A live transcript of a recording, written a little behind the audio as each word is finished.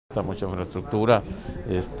Mucha infraestructura,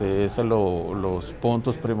 es los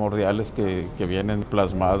puntos primordiales que vienen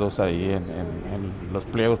plasmados ahí en los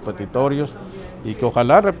pliegos petitorios y que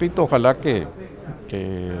ojalá, repito, ojalá que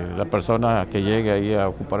la persona que llegue ahí a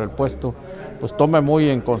ocupar el puesto pues tome muy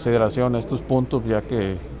en consideración estos puntos, ya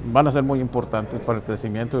que van a ser muy importantes para el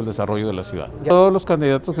crecimiento y el desarrollo de la ciudad. A todos los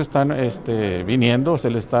candidatos que están viniendo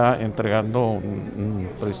se les está entregando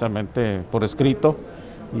precisamente por escrito,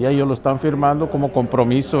 y ellos lo están firmando como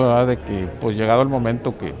compromiso, ¿verdad?, de que pues llegado el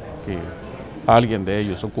momento que alguien de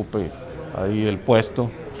ellos ocupe ahí el puesto,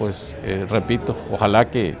 pues repito, ojalá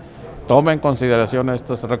que tome en consideración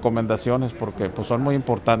estas recomendaciones, porque pues son muy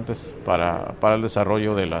importantes para el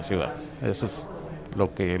desarrollo de la ciudad. Eso es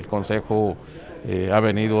lo que el Consejo ha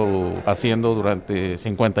venido haciendo durante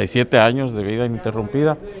 57 años de vida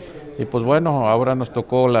ininterrumpida, y pues bueno, ahora nos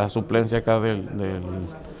tocó la suplencia acá del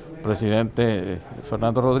presidente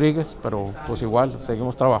Fernando Rodríguez, pero pues igual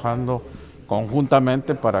seguimos trabajando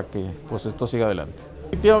conjuntamente para que pues esto siga adelante.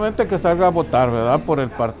 Definitivamente que salga a votar, ¿verdad?, por el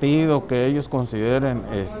partido que ellos consideren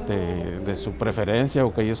de su preferencia,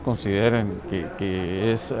 o que ellos consideren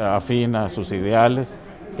que es afín a sus ideales,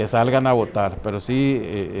 que salgan a votar. Pero sí,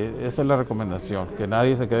 esa es la recomendación, que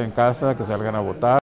nadie se quede en casa, que salgan a votar.